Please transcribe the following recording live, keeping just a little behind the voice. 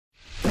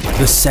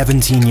The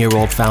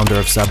 17-year-old founder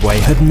of Subway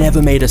had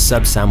never made a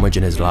sub sandwich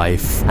in his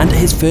life, and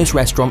his first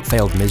restaurant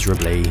failed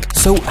miserably.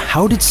 So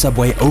how did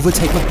Subway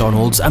overtake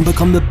McDonald's and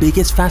become the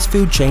biggest fast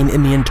food chain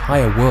in the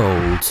entire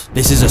world?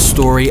 This is a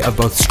story of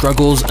both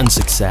struggles and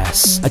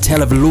success, a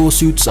tale of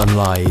lawsuits and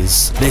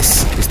lies.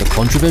 This is the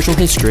controversial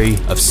history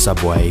of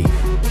Subway.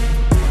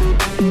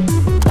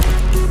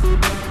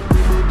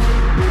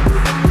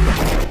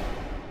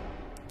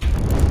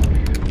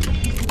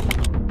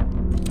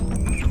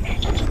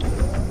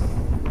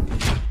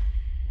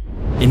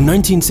 In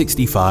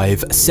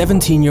 1965,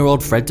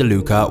 17-year-old Fred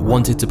DeLuca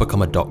wanted to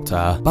become a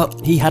doctor,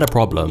 but he had a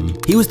problem.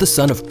 He was the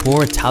son of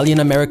poor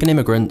Italian-American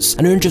immigrants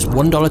and earned just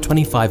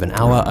 $1.25 an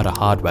hour at a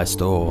hardware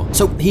store.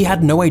 So he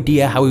had no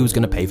idea how he was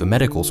going to pay for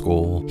medical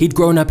school. He'd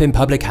grown up in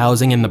public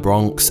housing in the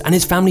Bronx, and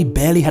his family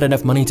barely had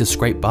enough money to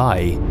scrape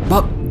by.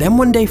 But then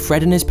one day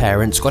Fred and his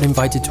parents got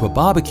invited to a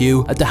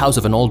barbecue at the house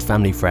of an old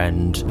family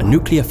friend, a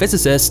nuclear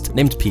physicist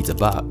named Peter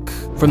Buck.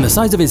 From the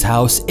size of his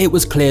house, it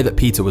was clear that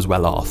Peter was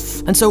well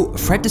off, and so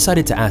Fred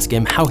decided to ask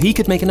him how he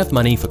could make enough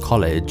money for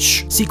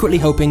college, secretly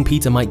hoping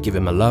Peter might give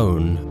him a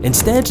loan.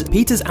 Instead,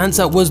 Peter's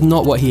answer was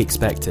not what he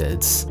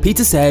expected.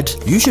 Peter said,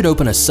 "You should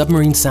open a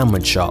submarine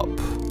sandwich shop."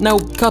 Now,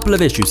 couple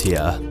of issues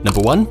here.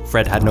 Number one,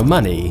 Fred had no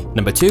money.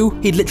 Number two,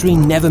 he'd literally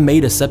never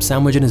made a sub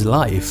sandwich in his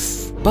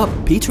life. But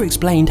Peter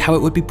explained how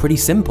it would be pretty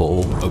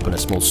simple. Open a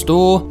small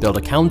store, build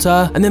a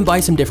counter, and then buy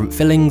some different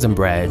fillings and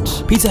bread.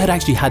 Peter had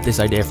actually had this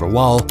idea for a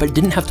while, but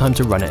didn't have time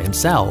to run it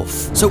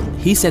himself. So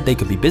he said they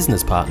could be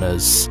business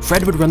partners.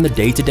 Fred would run the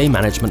day-to-day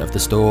management of the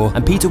store,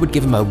 and Peter would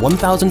give him a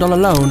 $1,000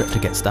 loan to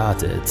get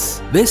started.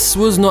 This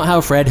was not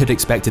how Fred had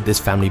expected this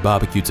family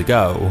barbecue to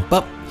go,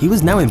 but he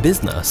was now in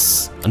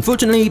business.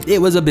 Unfortunately, it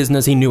was a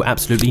business he knew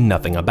absolutely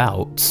nothing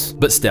about.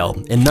 But still,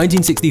 in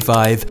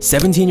 1965,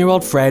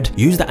 17-year-old Fred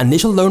used that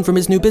initial loan from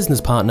his new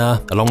business partner,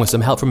 along with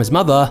some help from his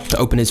mother, to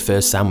open his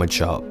first sandwich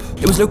shop.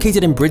 It was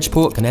located in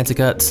Bridgeport,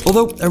 Connecticut,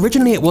 although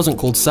originally it wasn't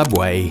called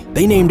Subway.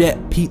 They named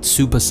it Pete's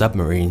Super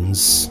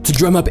Submarines. To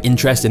drum up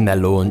interest in their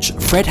launch,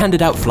 Fred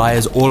handed out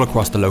flyers all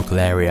across the local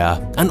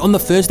area, and on the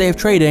first day of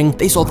trading,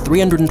 they sold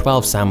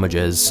 312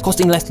 sandwiches,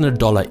 costing less than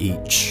 $1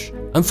 each.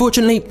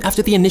 Unfortunately,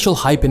 after the initial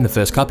hype in the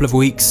first couple of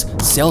weeks,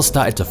 sales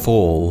started to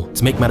fall.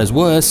 To make matters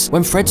worse,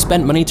 when Fred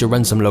spent money to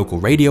run some local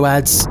radio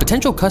ads,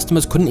 potential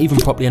customers couldn't even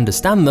properly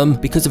understand them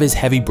because of his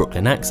heavy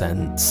Brooklyn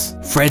accent.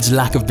 Fred's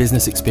lack of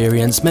business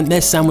experience meant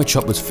their sandwich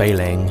shop was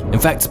failing. In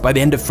fact, by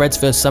the end of Fred's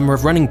first summer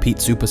of running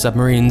Pete's Super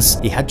Submarines,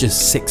 he had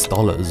just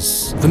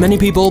 $6. For many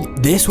people,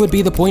 this would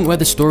be the point where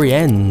the story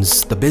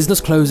ends. The business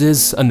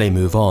closes and they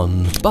move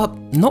on. But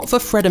not for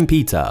Fred and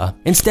Peter.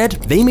 Instead,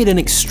 they made an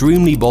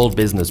extremely bold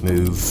business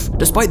move.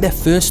 Despite their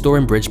first store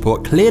in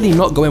Bridgeport clearly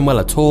not going well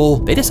at all,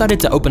 they decided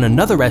to open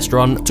another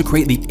restaurant to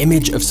create the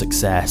image of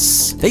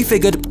success. They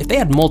figured if they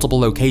had multiple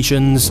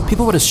locations,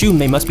 people would assume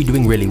they must be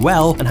doing really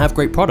well and have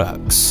great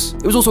products.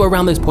 It was also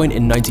around this point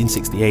in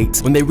 1968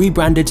 when they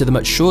rebranded to the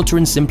much shorter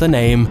and simpler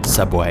name,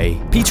 Subway.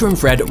 Peter and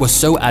Fred were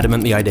so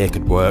adamant the idea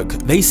could work,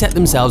 they set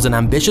themselves an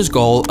ambitious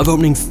goal of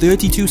opening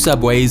 32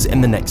 Subways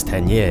in the next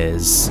 10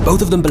 years.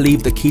 Both of them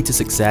believed the key to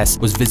success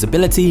was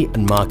visibility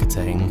and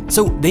marketing.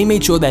 So they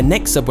made sure their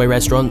next Subway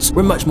restaurants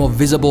were much more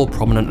visible,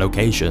 prominent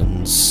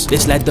locations.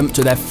 This led them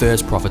to their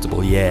first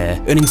profitable year,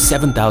 earning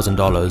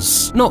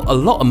 $7,000. Not a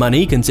lot of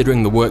money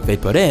considering the work they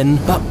put in,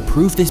 but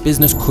proved this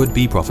business could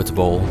be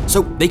profitable.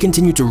 So they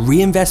continued to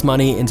reinvest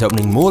money into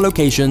opening more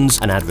locations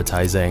and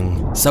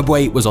advertising.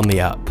 Subway was on the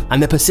up, and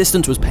their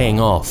persistence was paying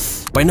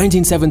off. By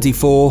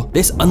 1974,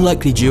 this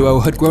unlikely duo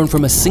had grown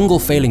from a single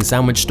failing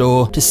sandwich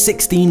store to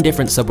 16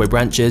 different Subway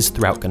branches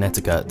throughout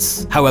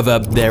Connecticut. However,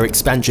 their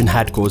expansion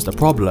had caused a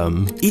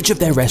problem. Each of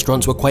their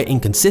restaurants were quite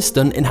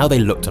inconsistent in how they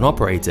looked and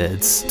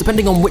operated.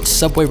 Depending on which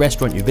Subway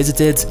restaurant you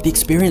visited, the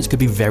experience could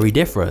be very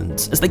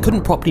different, as they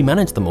couldn't properly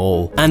manage them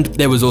all. And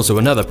there was also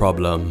another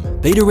problem.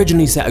 They'd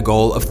originally set a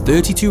goal of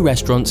 32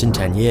 restaurants in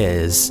 10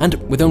 years, and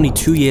with only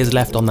 2 years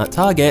left on that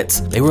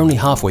target, they were only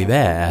halfway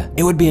there.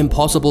 It would be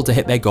impossible to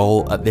hit their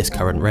goal at this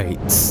current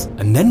rate.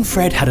 And then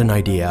Fred had an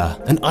idea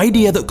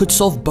that could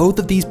solve both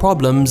of these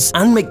problems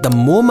and make them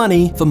more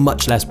money for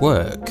much less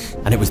work.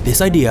 And it was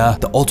this idea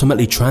that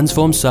ultimately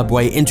transformed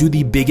Subway into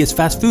the biggest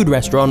fast food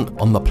restaurant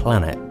on the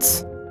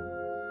planet.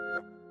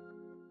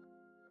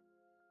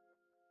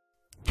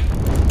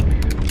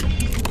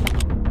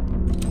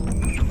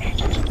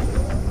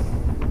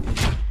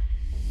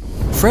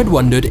 Fred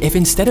wondered if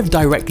instead of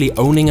directly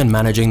owning and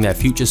managing their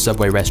future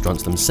Subway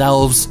restaurants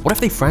themselves, what if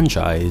they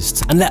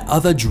franchised and let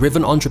other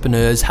driven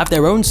entrepreneurs have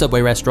their own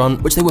Subway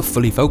restaurant which they were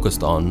fully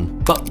focused on,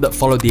 but that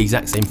followed the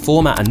exact same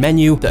format and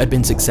menu that had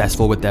been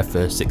successful with their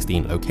first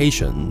 16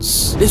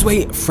 locations. This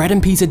way, Fred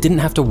and Peter didn't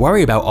have to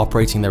worry about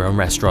operating their own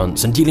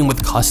restaurants and dealing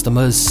with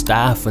customers,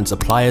 staff, and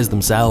suppliers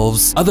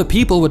themselves. Other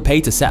people would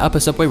pay to set up a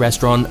Subway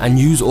restaurant and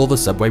use all the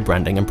Subway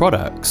branding and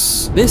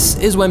products. This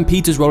is when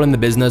Peter's role in the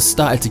business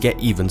started to get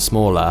even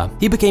smaller.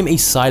 He became a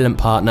silent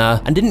partner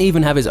and didn't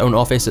even have his own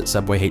office at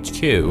Subway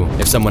HQ.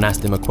 If someone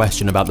asked him a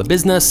question about the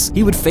business,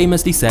 he would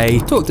famously say,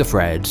 "Talk to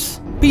Fred."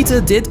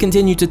 Peter did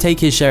continue to take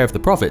his share of the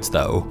profits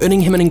though,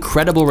 earning him an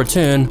incredible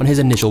return on his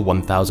initial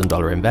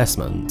 $1,000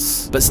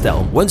 investment. But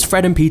still, once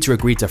Fred and Peter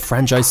agreed to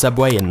franchise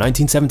Subway in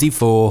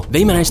 1974,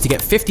 they managed to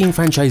get 15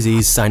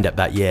 franchisees signed up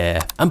that year.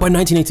 And by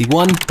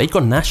 1981, they'd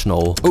gone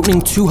national,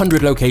 opening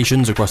 200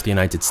 locations across the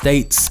United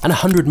States and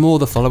 100 more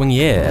the following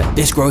year.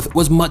 This growth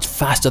was much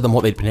faster than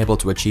what they'd been able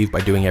to achieve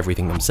by doing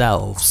everything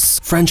themselves.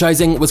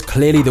 Franchising was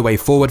clearly the way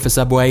forward for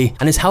Subway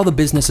and is how the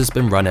business has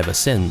been run ever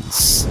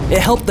since. It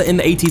helped that in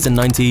the 80s and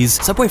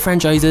 90s, Subway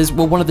franchises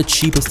were one of the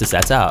cheapest to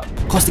set up,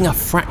 costing a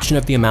fraction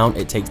of the amount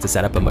it takes to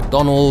set up a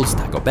McDonald's,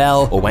 Taco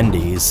Bell, or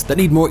Wendy's that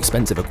need more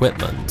expensive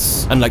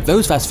equipment. Unlike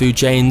those fast food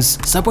chains,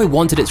 Subway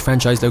wanted its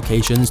franchise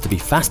locations to be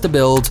fast to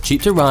build,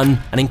 cheap to run,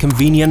 and in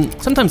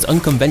convenient, sometimes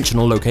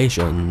unconventional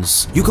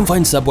locations. You can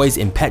find Subways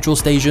in petrol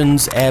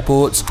stations,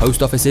 airports,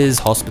 post offices,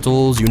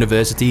 hospitals,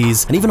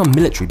 universities, and even on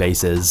military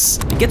bases.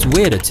 It gets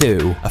weirder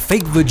too. A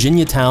fake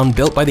Virginia town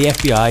built by the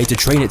FBI to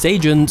train its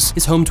agents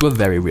is home to a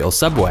very real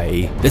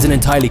Subway. There's an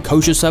entirely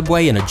kosher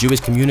Subway in a Jewish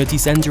community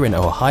center in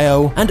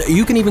Ohio, and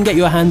you can even get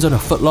your hands on a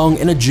footlong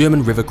in a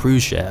German river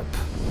cruise ship.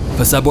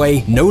 For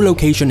Subway, no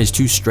location is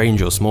too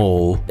strange or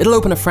small. It'll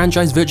open a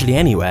franchise virtually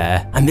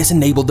anywhere, and this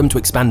enabled them to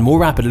expand more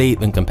rapidly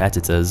than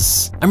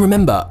competitors. And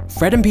remember,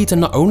 Fred and Peter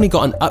not only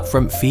got an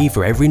upfront fee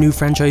for every new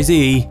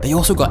franchisee, they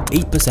also got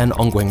 8%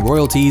 ongoing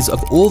royalties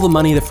of all the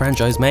money the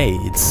franchise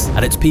made.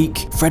 At its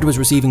peak, Fred was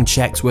receiving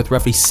checks worth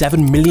roughly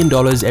 $7 million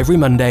every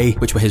Monday,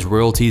 which were his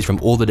royalties from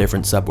all the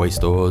different Subway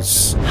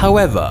stores.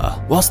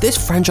 However, whilst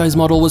this franchise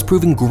model was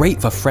proving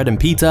great for Fred and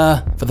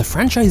Peter, for the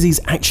franchisees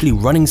actually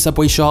running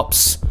Subway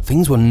shops,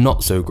 things were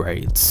not so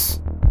great.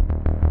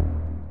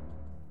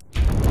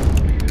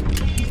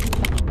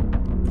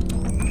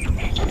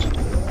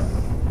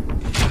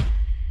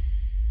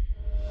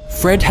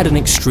 Fred had an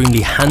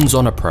extremely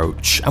hands-on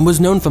approach and was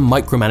known for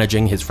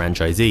micromanaging his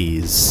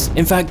franchisees.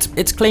 In fact,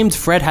 it's claimed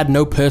Fred had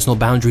no personal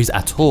boundaries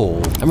at all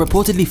and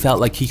reportedly felt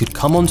like he could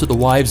come onto the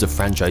wives of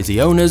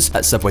franchisee owners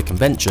at Subway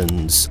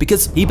conventions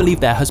because he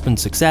believed their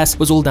husband's success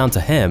was all down to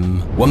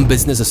him. One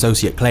business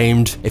associate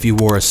claimed, if you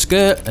wore a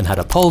skirt and had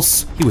a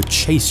pulse, he would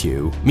chase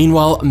you.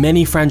 Meanwhile,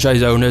 many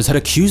franchise owners had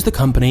accused the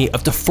company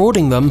of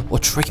defrauding them or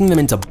tricking them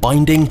into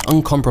binding,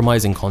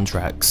 uncompromising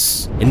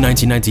contracts. In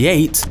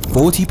 1998,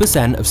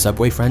 40% of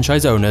Subway franchise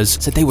owners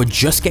said they were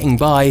just getting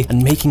by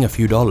and making a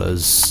few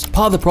dollars.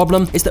 Part of the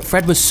problem is that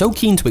Fred was so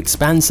keen to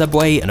expand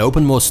Subway and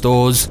open more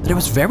stores that it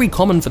was very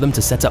common for them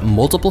to set up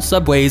multiple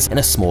Subways in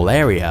a small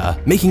area,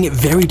 making it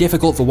very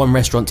difficult for one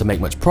restaurant to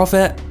make much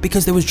profit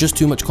because there was just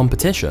too much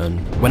competition.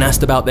 When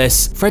asked about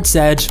this, Fred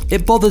said,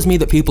 "It bothers me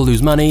that people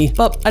lose money,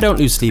 but I don't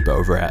lose sleep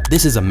over it.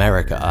 This is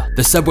America."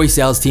 The Subway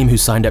sales team who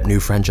signed up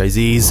new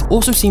franchisees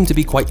also seemed to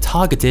be quite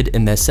targeted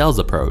in their sales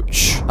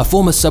approach. A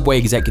former Subway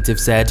executive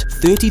said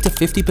 30 to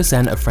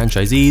 50% of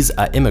franchisees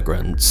are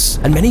immigrants,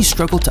 and many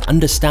struggled to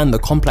understand the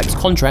complex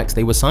contracts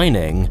they were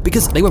signing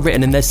because they were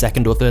written in their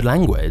second or third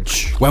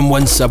language. When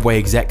one Subway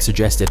exec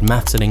suggested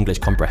maths and English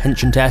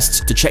comprehension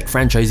tests to check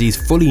franchisees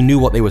fully knew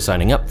what they were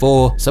signing up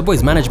for,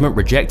 Subway's management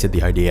rejected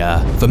the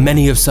idea. For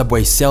many of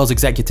Subway's sales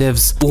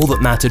executives, all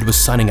that mattered was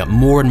signing up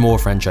more and more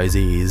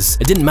franchisees.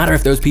 It didn't matter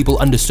if those people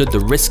understood the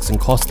risks and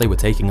costs they were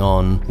taking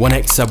on. One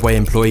ex-Subway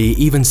employee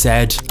even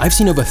said, "I've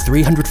seen over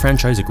 300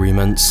 franchise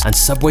agreements, and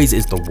Subway's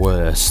is the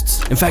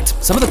worst." In fact,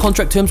 some of the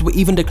contract terms were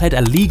even declared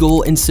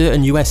illegal in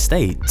certain US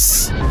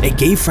states. It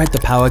gave Fred the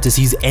power to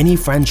seize any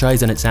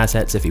franchise and its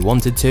assets if he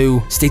wanted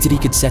to, stated he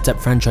could set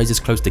up franchises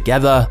close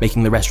together,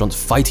 making the restaurants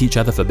fight each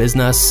other for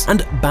business,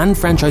 and banned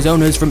franchise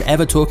owners from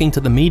ever talking to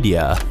the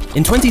media.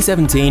 In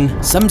 2017,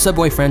 some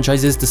Subway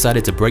franchises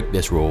decided to break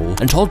this rule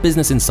and told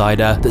Business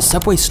Insider that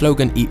Subway's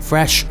slogan "Eat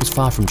Fresh" was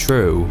far from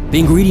true. The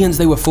ingredients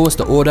they were forced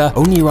to order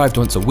only arrived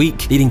once a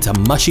week, leading to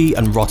mushy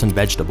and rotten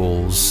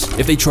vegetables.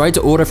 If they tried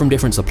to order from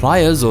different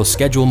suppliers or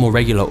schedule more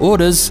regular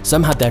orders,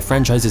 some had their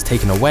franchises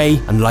taken away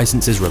and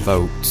licenses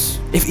revoked.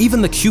 If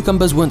even the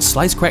cucumbers weren't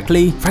sliced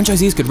correctly,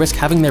 franchisees could risk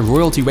having their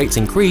royalty rates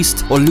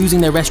increased or losing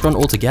their restaurant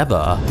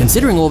altogether.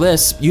 Considering all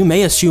this, you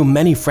may assume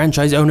many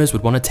franchise owners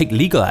would want to take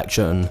legal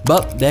action,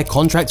 but their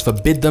contracts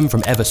forbid them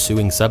from ever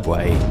suing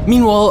Subway.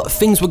 Meanwhile,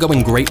 things were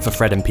going great for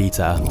Fred and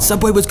Peter.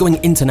 Subway was going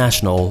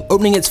international,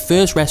 opening its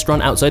first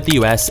restaurant outside the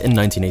US in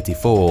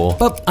 1984.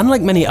 But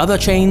unlike many other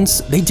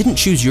chains, they didn't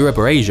choose Europe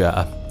or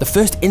Asia. The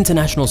first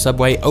international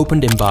Subway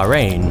opened in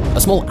Bahrain,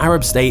 a small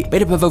Arab state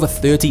made up of over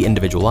 30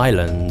 individual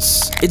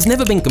islands. It's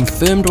never been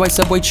confirmed why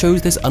Subway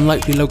chose this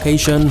unlikely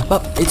location,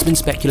 but it's been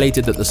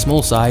speculated that the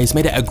small size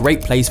made it a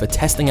great place for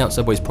testing out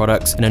Subway's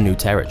products in a new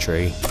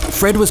territory.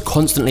 Fred was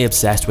constantly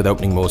obsessed with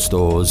opening more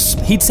stores.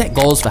 He'd set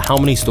goals for how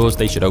many stores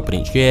they should open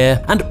each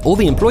year, and all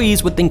the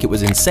employees would think it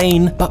was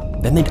insane,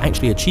 but then they'd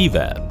actually achieve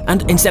it.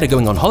 And instead of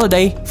going on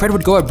holiday, Fred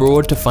would go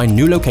abroad to find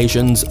new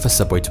locations for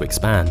Subway to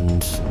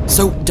expand.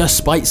 So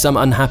despite some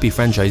unhappy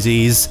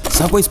franchisees,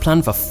 Subway's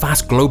plan for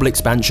fast global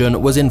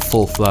expansion was in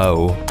full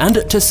flow.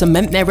 And to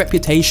cement their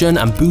reputation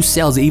and boost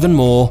sales even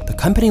more, the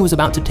company was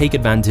about to take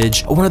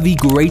advantage of one of the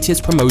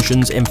greatest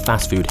promotions in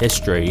fast food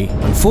history.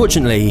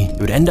 Unfortunately, it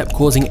would end up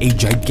causing a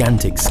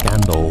gigantic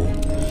scandal.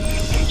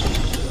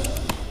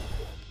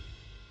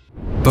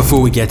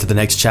 Before we get to the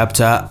next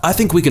chapter, I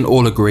think we can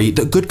all agree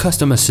that good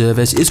customer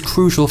service is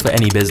crucial for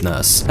any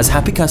business, as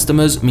happy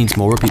customers means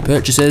more repeat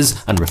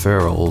purchases and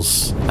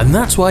referrals. And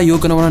that's why you're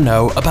going to want to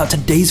know about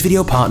today's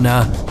video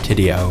partner,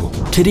 Tidio.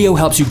 Tidio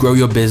helps you grow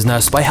your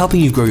business by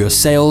helping you grow your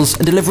sales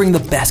and delivering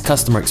the best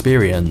customer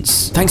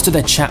experience. Thanks to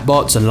their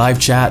chatbots and live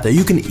chat that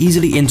you can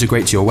easily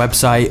integrate to your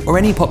website or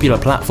any popular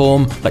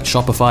platform like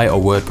Shopify or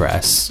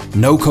WordPress.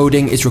 No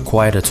coding is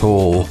required at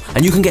all,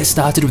 and you can get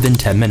started within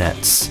 10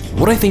 minutes.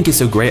 What I think is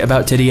so great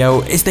about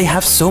Tidio is they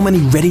have so many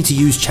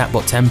ready-to-use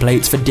chatbot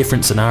templates for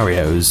different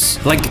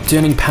scenarios, like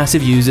turning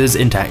passive users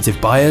into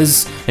active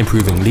buyers,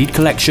 improving lead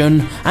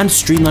collection, and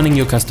streamlining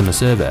your customer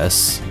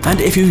service. And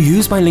if you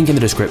use my link in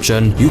the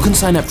description, you can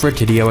sign up for a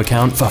Tidio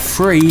account for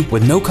free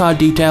with no card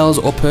details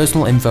or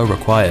personal info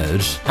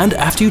required. And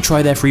after you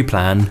try their free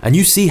plan and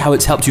you see how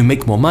it's helped you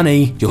make more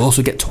money, you'll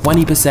also get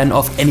 20%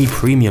 off any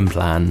premium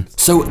plan.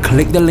 So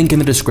click the link in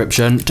the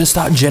description to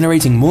start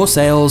generating more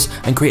sales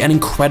and create an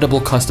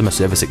incredible customer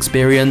service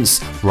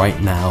experience right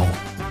now.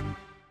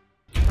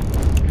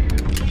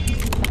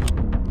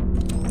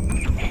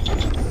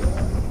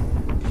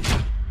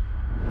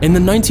 In the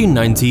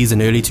 1990s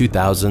and early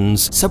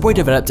 2000s, Subway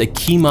developed a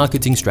key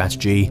marketing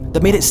strategy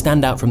that made it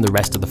stand out from the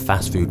rest of the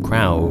fast food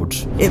crowd.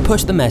 It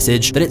pushed the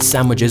message that its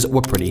sandwiches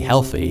were pretty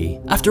healthy.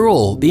 After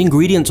all, the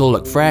ingredients all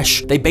looked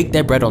fresh, they baked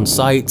their bread on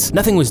site,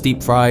 nothing was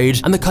deep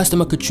fried, and the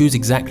customer could choose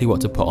exactly what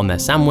to put on their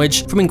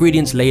sandwich from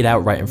ingredients laid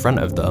out right in front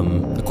of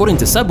them. According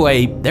to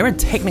Subway, there are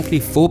technically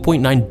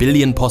 4.9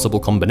 billion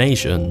possible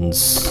combinations.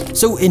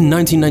 So in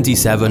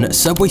 1997,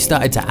 Subway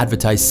started to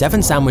advertise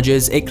 7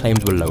 sandwiches it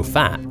claimed were low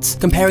fat,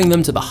 comparing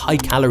them to the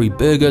high-calorie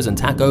burgers and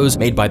tacos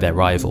made by their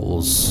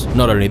rivals.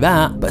 Not only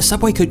that, but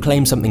Subway could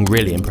claim something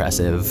really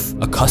impressive.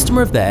 A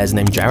customer of theirs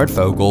named Jared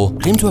Fogle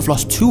claimed to have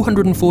lost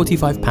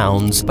 245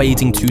 pounds by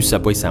eating 2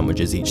 Subway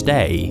sandwiches each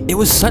day. It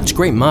was such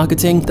great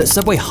marketing that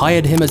Subway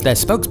hired him as their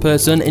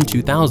spokesperson in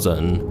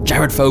 2000.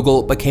 Jared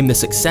Fogle became the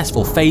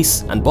successful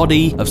face and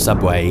body of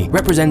Subway,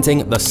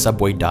 representing the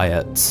Subway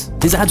diet.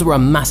 His ads were a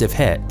massive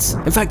hit.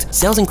 In fact,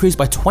 sales increased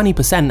by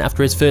 20%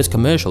 after his first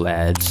commercial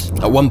aired.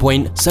 At one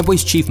point,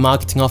 Subway's chief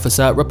marketing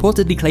officer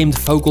reportedly claimed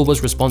Fogle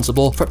was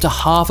responsible for up to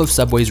half of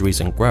Subway's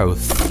recent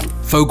growth.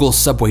 Fogle's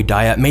Subway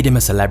diet made him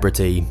a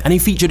celebrity, and he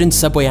featured in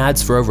Subway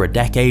ads for over a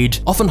decade,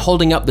 often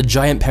holding up the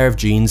giant pair of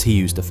jeans he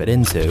used to fit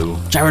into.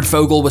 Jared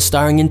Fogle was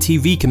starring in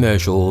TV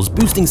commercials,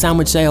 boosting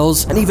sandwich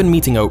sales, and even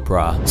meeting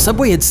Oprah.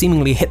 Subway had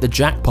seemingly hit the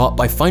jackpot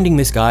by finding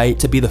this guy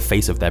to be the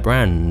face of their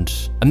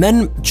brand. And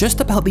then, just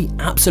about the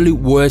absolute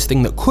worst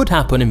thing that could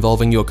happen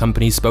involving your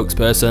company's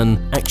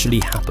spokesperson actually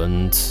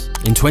happened.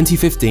 In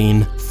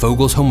 2015,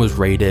 Fogle's home was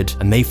raided,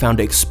 and they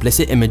found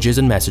explicit images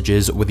and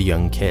messages with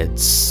young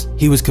kids.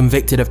 He was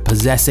convicted of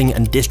possessing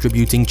and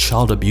distributing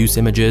child abuse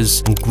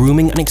images and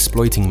grooming and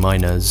exploiting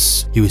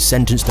minors. He was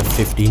sentenced to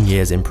 15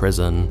 years in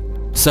prison.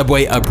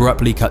 Subway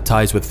abruptly cut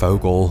ties with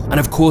Fogle, and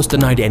of course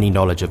denied any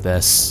knowledge of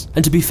this.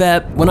 And to be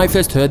fair, when I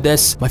first heard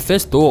this, my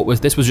first thought was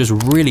this was just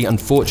really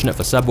unfortunate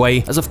for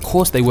Subway, as of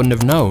course they wouldn't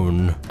have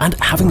known. And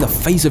having the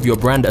face of your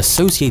brand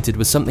associated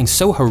with something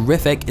so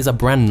horrific is a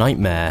brand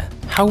nightmare.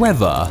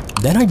 However,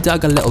 then I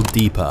dug a little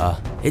deeper.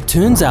 It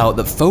turns out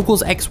that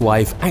Fogle's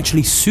ex-wife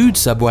actually sued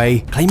Subway,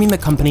 claiming the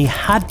company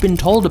had been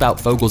told about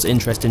Fogle's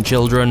interest in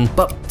children,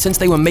 but since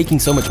they were making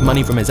so much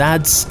money from his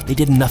ads, they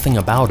did nothing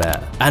about it.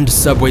 And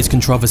Subway's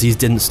controversies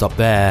didn't stop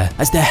there,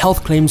 as their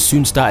health claims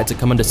soon started to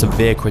come under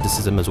severe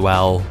criticism as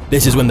well.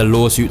 This is when the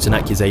lawsuits and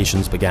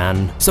accusations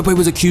began. Subway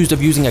was accused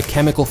of using a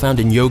chemical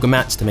found in yoga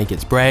mats to make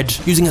its bread,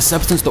 using a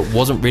substance that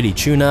wasn't really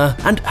tuna,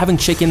 and having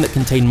chicken that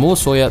contained more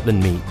soya than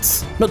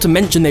meat. Not to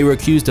mention they were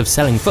accused of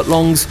selling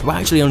footlongs that were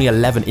actually only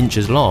 11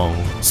 inches long.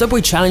 Subway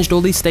challenged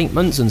all these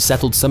statements and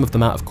settled some of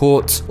them out of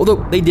court,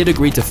 although they did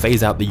agree to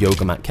phase out the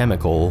yoga mat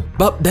chemical.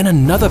 But then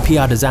another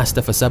PR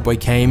disaster for Subway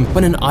came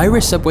when an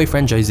Irish Subway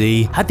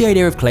franchisee had the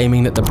idea of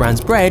claiming that the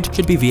brand's bread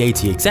should be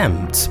VAT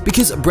exempt,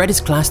 because bread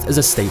is classed as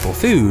a staple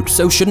food,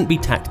 so shouldn't be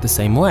taxed the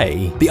same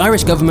way. The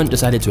Irish government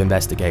decided to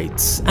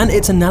investigate, and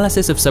its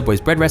analysis of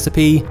Subway's bread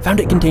recipe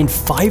found it contained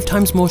 5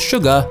 times more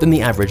sugar than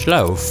the average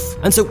loaf,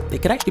 and so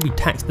it could actually be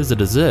taxed as a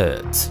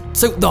dessert.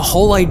 So the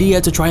whole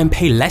idea to try and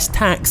pay less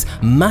tax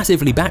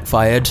massively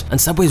backfired,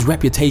 and Subway's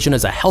reputation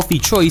as a healthy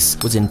choice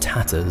was in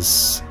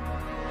tatters.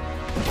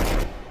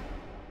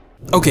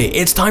 Okay,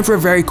 it's time for a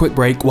very quick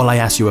break while I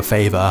ask you a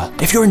favor.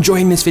 If you're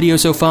enjoying this video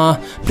so far,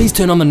 please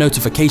turn on the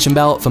notification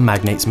bell for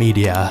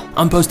MagnatesMedia.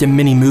 I'm posting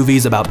mini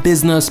movies about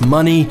business,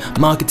 money,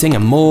 marketing,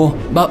 and more,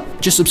 but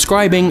just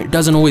subscribing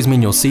doesn't always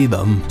mean you'll see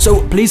them.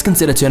 So please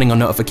consider turning on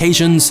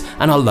notifications,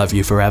 and I'll love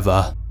you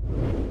forever.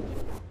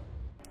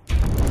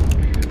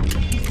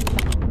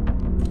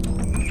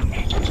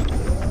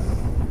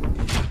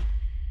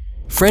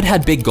 Fred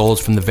had big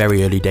goals from the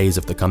very early days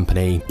of the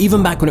company,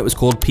 even back when it was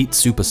called Pete's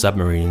Super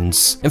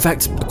Submarines. In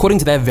fact, according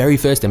to their very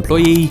first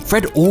employee,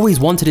 Fred always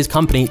wanted his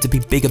company to be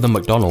bigger than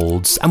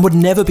McDonald's and would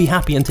never be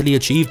happy until he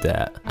achieved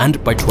it.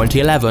 And by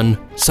 2011,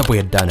 Subway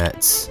had done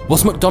it.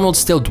 Whilst McDonald's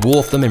still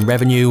dwarfed them in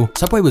revenue,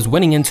 Subway was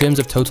winning in terms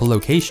of total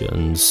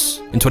locations.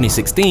 In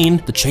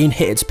 2016, the chain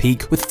hit its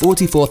peak with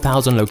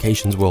 44,000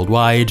 locations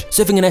worldwide,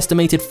 serving an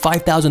estimated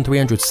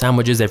 5,300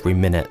 sandwiches every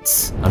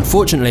minute.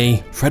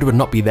 Unfortunately, Fred would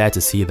not be there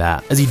to see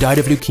that, as he died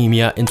of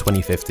leukemia in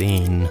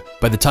 2015.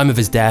 By the time of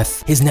his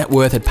death, his net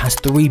worth had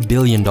passed $3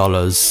 billion,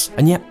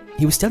 and yet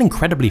he was still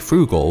incredibly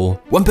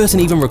frugal. One person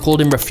even recalled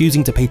him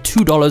refusing to pay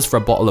 $2 for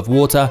a bottle of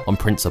water on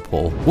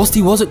principle. Whilst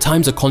he was at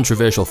times a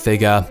controversial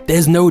figure,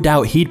 there's no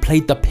doubt he'd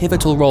played the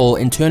pivotal role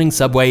in turning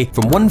Subway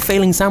from one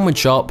failing sandwich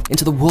shop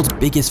into the world's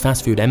biggest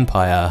fast food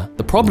empire.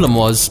 The problem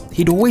was,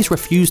 he'd always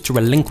refused to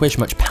relinquish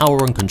much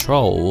power and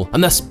control,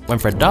 and thus, when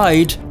Fred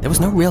died, there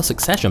was no real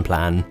succession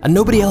plan, and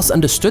nobody else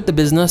understood the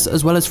business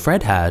as well as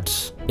Fred had.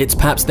 It's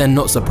perhaps then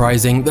not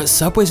surprising that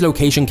Subway's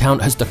location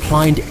count has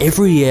declined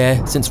every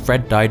year since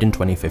Fred died in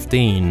 2015.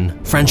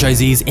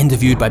 Franchisees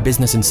interviewed by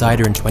Business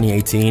Insider in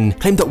 2018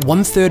 claimed that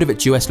 1/3 of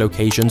its US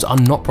locations are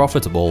not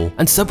profitable,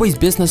 and Subway's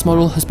business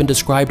model has been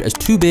described as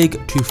too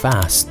big, too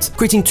fast,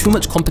 creating too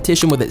much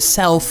competition with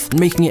itself and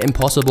making it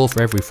impossible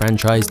for every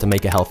franchise to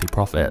make a healthy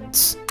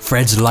profit.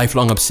 Fred's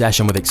lifelong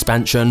obsession with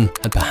expansion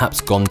had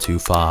perhaps gone too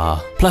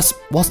far. Plus,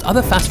 whilst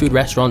other fast food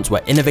restaurants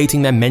were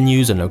innovating their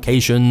menus and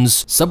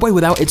locations, Subway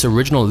without its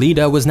original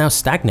leader was now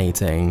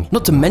stagnating.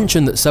 Not to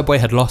mention that Subway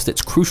had lost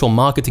its crucial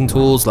marketing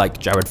tools like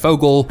Jared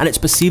Fogle and its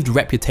perceived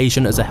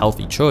reputation as a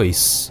healthy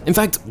choice. In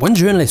fact, one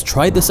journalist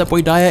tried the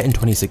Subway diet in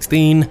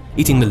 2016,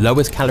 eating the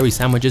lowest calorie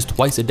sandwiches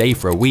twice a day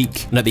for a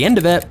week, and at the end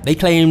of it, they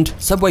claimed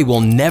Subway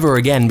will never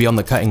again be on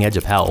the cutting edge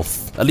of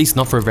health, at least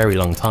not for a very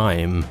long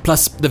time.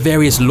 Plus, the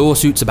various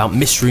lawsuits about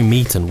mystery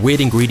meat and weird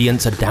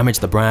ingredients had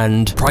damaged the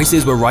brand,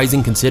 prices were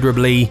rising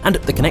considerably, and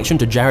the connection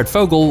to Jared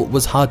Fogle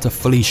was hard to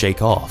fully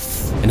shake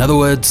off. In other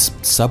words,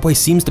 Subway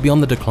seems to be on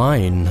the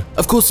decline.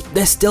 Of course,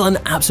 they're still an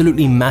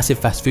absolutely massive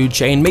fast food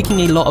chain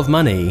making a lot of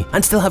money,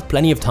 and still have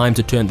plenty of time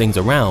to turn things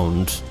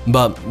around.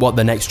 But what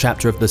the next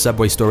chapter of the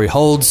Subway story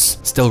holds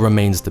still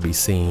remains to be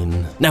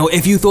seen. Now,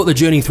 if you thought the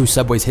journey through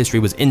Subway's history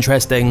was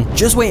interesting,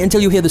 just wait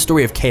until you hear the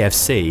story of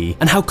KFC,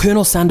 and how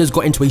Colonel Sanders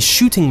got into a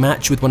shooting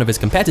match with one of his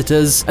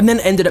competitors, and then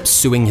ended up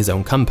suing his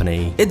own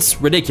company.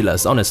 It's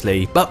ridiculous,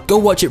 honestly, but go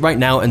watch it right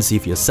now and see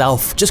for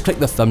yourself. Just click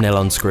the thumbnail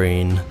on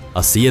screen.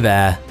 I'll see you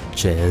there.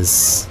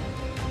 Cheers.